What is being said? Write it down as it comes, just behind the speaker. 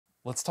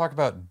Let's talk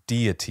about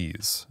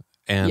deities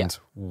and Yeah.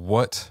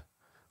 what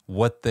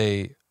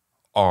they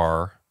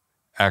are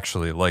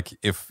actually. Like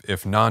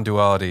if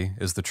non-duality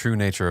is the true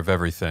nature of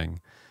everything,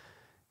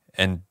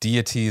 and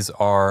deities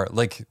are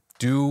like,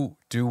 do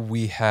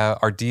we have,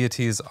 are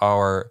deities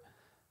our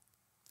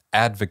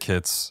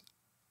advocates,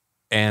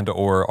 and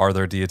or are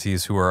there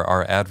deities who are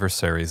our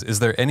adversaries? Is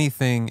there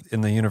anything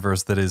in the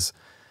universe that is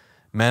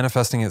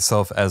manifesting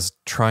itself as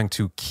trying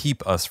to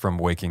keep us from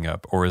waking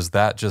up, or is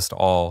that just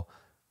all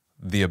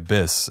the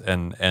abyss,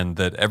 and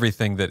that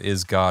everything that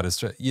is God is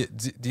just,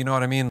 do you know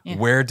what I mean? Yeah.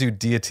 Where do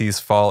deities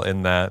fall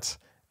in that?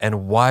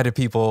 And why do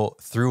people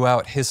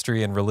throughout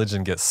history and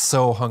religion get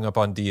so hung up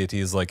on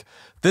deities? Like,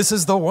 this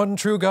is the one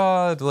true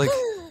God. Like,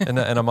 and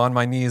I'm on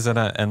my knees,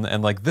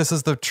 and like, this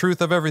is the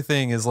truth of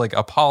everything, is like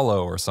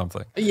Apollo or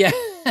something. Yeah.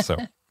 So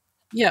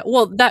Yeah,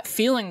 well, that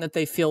feeling that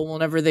they feel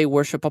whenever they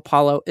worship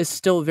Apollo is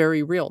still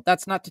very real.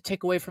 That's not to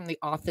take away from the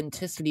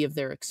authenticity of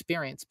their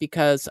experience,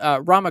 because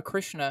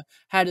Ramakrishna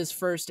had his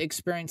first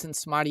experience in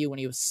Samadhi when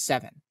he was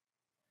 7.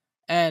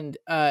 And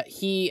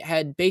he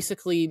had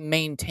basically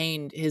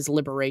maintained his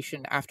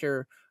liberation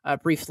after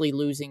briefly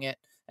losing it.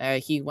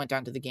 He went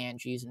down to the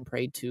Ganges and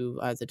prayed to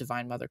the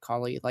Divine Mother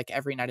Kali like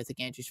every night at the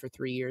Ganges for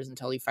 3 years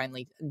until he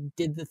finally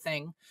did the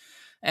thing.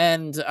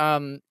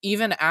 And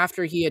even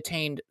after he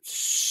attained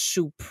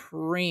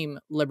supreme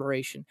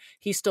liberation,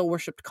 he still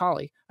worshipped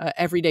Kali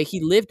every day. He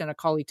lived in a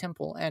Kali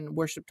temple and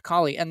worshipped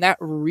Kali. And that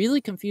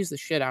really confused the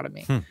shit out of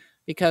me.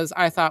 Because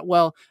I thought,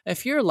 well,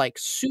 if you're like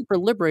super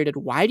liberated,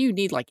 why do you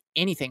need like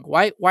anything?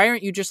 Why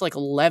aren't you just like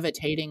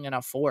levitating in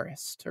a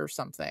forest or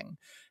something?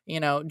 You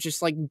know,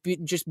 just like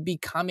just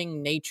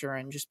becoming nature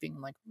and just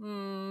being like,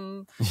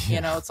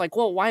 you know, it's like,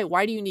 well,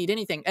 why do you need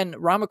anything? And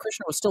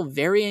Ramakrishna was still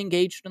very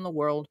engaged in the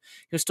world.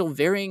 He was still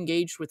very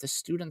engaged with his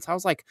students. I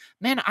was like,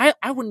 man,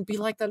 I wouldn't be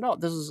like that at all.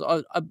 This is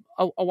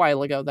a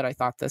while ago that I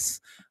thought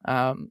this,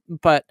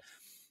 but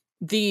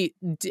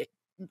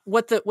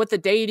what the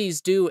deities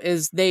do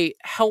is they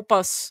help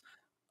us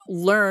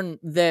learn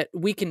that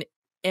we can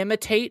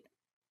imitate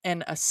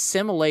and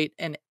assimilate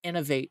and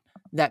innovate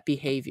that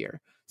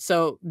behavior.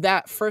 So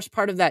that first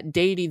part of that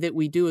deity that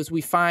we do is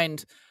we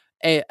find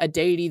a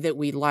deity that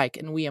we like,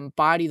 and we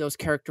embody those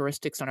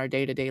characteristics in our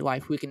day-to-day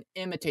life. We can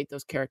imitate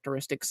those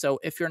characteristics. So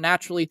if you're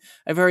naturally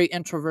a very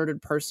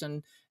introverted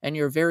person and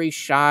you're very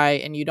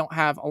shy and you don't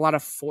have a lot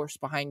of force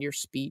behind your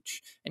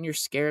speech and you're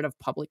scared of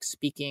public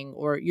speaking,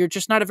 or you're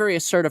just not a very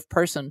assertive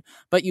person,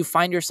 but you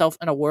find yourself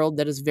in a world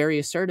that is very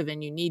assertive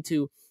and you need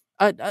to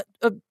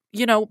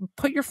you know,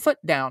 put your foot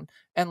down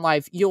in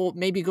life, you'll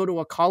maybe go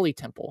to a Kali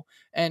temple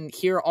and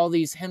hear all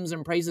these hymns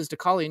and praises to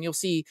Kali, and you'll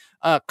see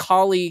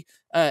Kali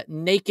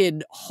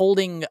naked,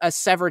 holding a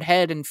severed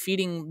head and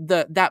feeding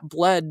that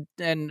blood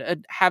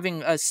and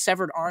having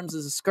severed arms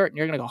as a skirt, and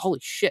you're gonna go, holy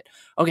shit,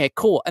 okay,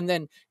 cool. And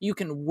then you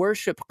can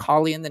worship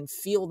Kali and then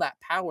feel that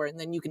power, and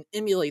then you can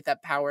emulate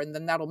that power, and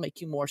then that'll make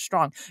you more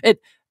strong.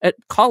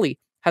 Kali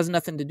has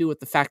nothing to do with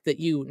the fact that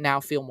you now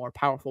feel more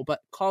powerful,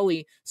 but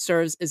Kali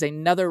serves as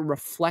another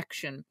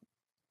reflection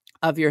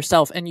of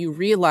yourself. And you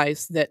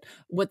realize that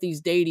what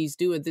these deities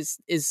do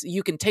is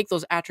you can take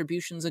those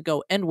attributions and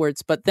go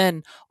inwards, but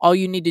then all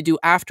you need to do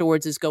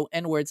afterwards is go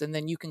inwards, and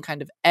then you can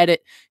kind of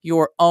edit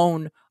your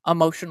own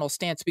emotional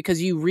stance,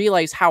 because you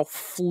realize how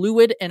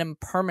fluid and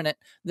impermanent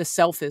the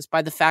self is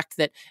by the fact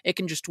that it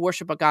can just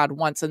worship a god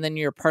once and then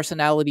your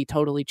personality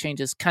totally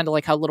changes, kind of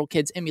like how little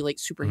kids emulate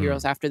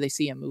superheroes after they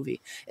see a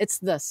movie. It's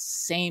the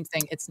same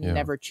thing. It's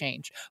never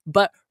changed.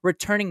 But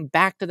returning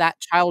back to that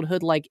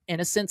childhood like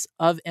innocence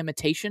of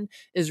imitation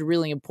is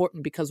really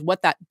important, because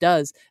what that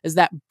does is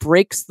that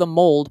breaks the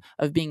mold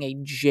of being a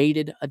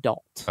jaded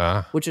adult,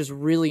 which is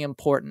really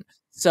important.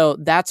 So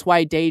that's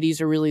why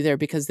deities are really there,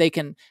 because they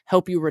can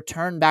help you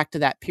return back to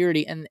that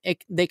purity, and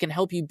they can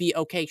help you be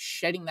okay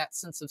shedding that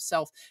sense of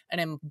self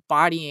and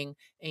embodying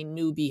a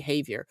new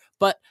behavior.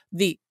 But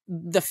the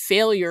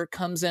failure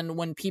comes in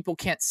when people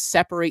can't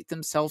separate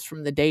themselves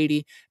from the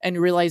deity and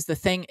realize the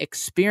thing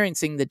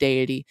experiencing the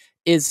deity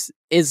is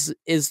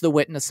the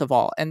witness of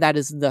all, and that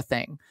is the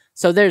thing.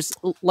 So there's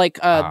like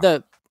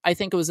I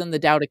think it was in the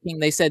Tao Te King,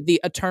 they said the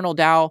eternal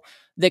Tao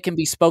that can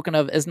be spoken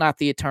of is not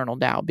the eternal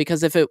Tao,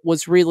 because if it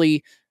was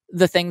really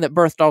the thing that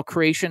birthed all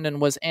creation and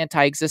was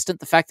anti-existent,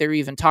 the fact that you're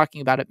even talking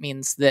about it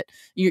means that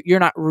you're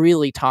not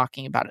really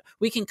talking about it.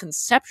 We can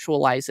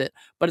conceptualize it,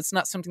 but it's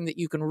not something that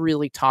you can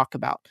really talk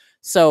about.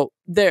 So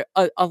there,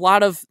 a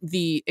lot of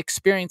the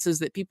experiences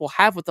that people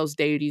have with those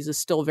deities is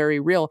still very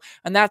real.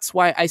 And that's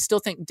why I still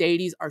think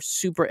deities are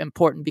super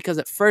important, because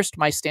at first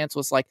my stance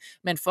was like,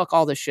 man, fuck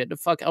all this shit.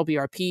 Fuck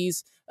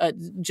LBRPs.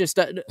 Just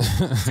to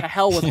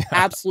hell with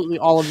absolutely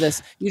all of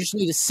this. You just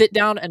need to sit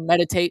down and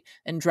meditate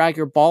and drag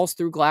your balls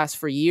through glass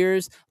for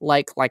years,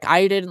 like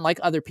I did and like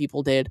other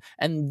people did,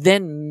 and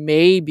then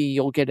maybe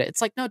you'll get it.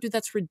 It's like, no, dude,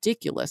 that's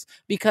ridiculous,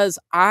 because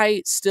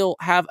I still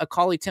have a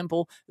Kali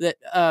temple that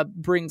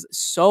brings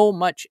so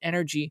much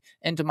energy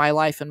into my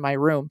life and my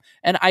room,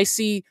 and I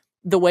see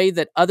the way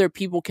that other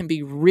people can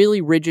be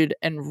really rigid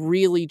and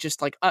really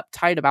just like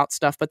uptight about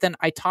stuff, but then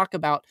I talk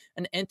about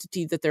an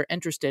entity that they're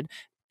interested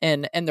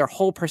and their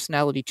whole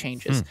personality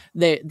changes.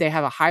 They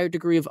have a higher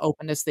degree of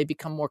openness. They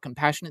become more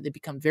compassionate. They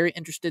become very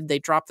interested. They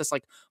drop this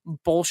like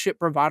bullshit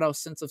bravado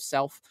sense of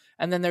self,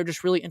 and then they're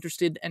just really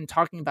interested in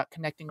talking about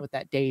connecting with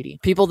that deity.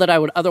 People that I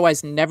would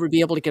otherwise never be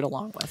able to get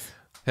along with.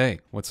 Hey,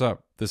 what's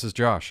up? This is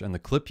Josh, and the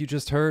clip you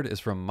just heard is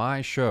from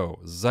my show,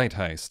 ZEIT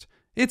Heist.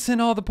 It's in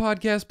all the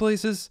podcast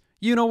places.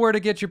 You know where to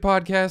get your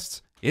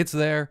podcasts. It's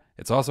there.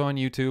 It's also on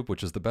YouTube,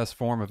 which is the best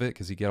form of it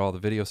because you get all the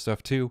video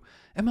stuff too.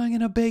 Am I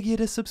going to beg you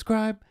to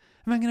subscribe?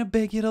 Am I going to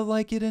beg you to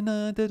like it and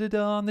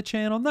on the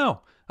channel?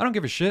 No, I don't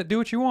give a shit. Do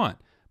what you want.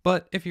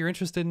 But if you're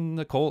interested in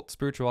the occult,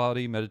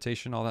 spirituality,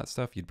 meditation, all that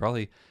stuff, you'd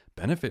probably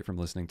benefit from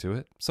listening to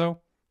it. So,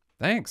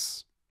 thanks.